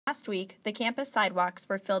Last week, the campus sidewalks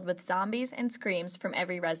were filled with zombies and screams from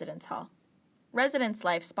every residence hall. Residence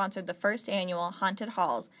Life sponsored the first annual Haunted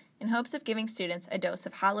Halls in hopes of giving students a dose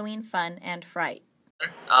of Halloween fun and fright.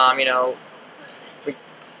 We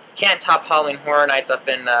can't top Halloween Horror Nights up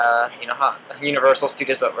in, Universal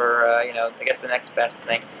Studios, but we're, I guess the next best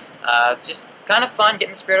thing. Just kind of fun, getting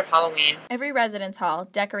the spirit of Halloween. Every residence hall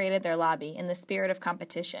decorated their lobby in the spirit of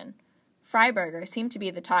competition. Freiburger seemed to be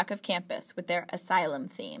the talk of campus with their asylum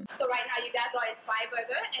theme. So right now you guys are in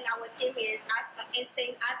Freiburger, and our team is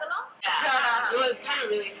Insane Asylum. Yeah, it was kind of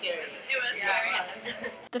really scary. It was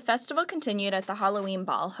scary. The festival continued at the Halloween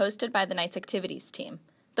Ball, hosted by the night's activities team.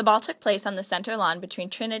 The ball took place on the center lawn between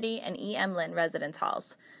Trinity and E.M. Lynn residence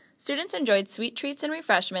halls. Students enjoyed sweet treats and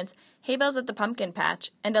refreshments, hay bales at the pumpkin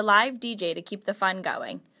patch, and a live DJ to keep the fun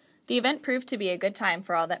going. The event proved to be a good time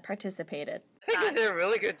for all that participated. I think they did a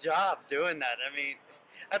really good job doing that. I mean,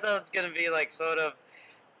 I thought it was going to be like sort of,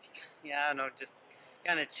 just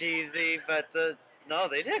kind of cheesy, but no,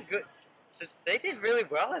 they did good. They did really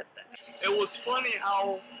well at that. It was funny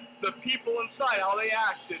how the people inside, how they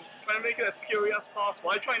acted, trying to make it as scary as possible.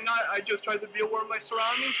 I just tried to be aware of my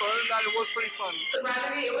surroundings, but other than that, it was pretty fun.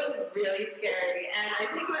 Surprisingly, it was really scary, and I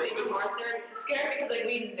think it was even more scary because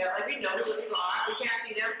we know who those people are. We can't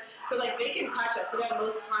see them, so they can touch us. So that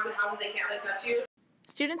most haunted houses, they can't touch you.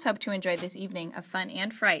 Students hope to enjoy this evening of fun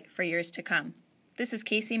and fright for years to come. This is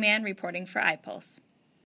Casey Mann reporting for iPulse.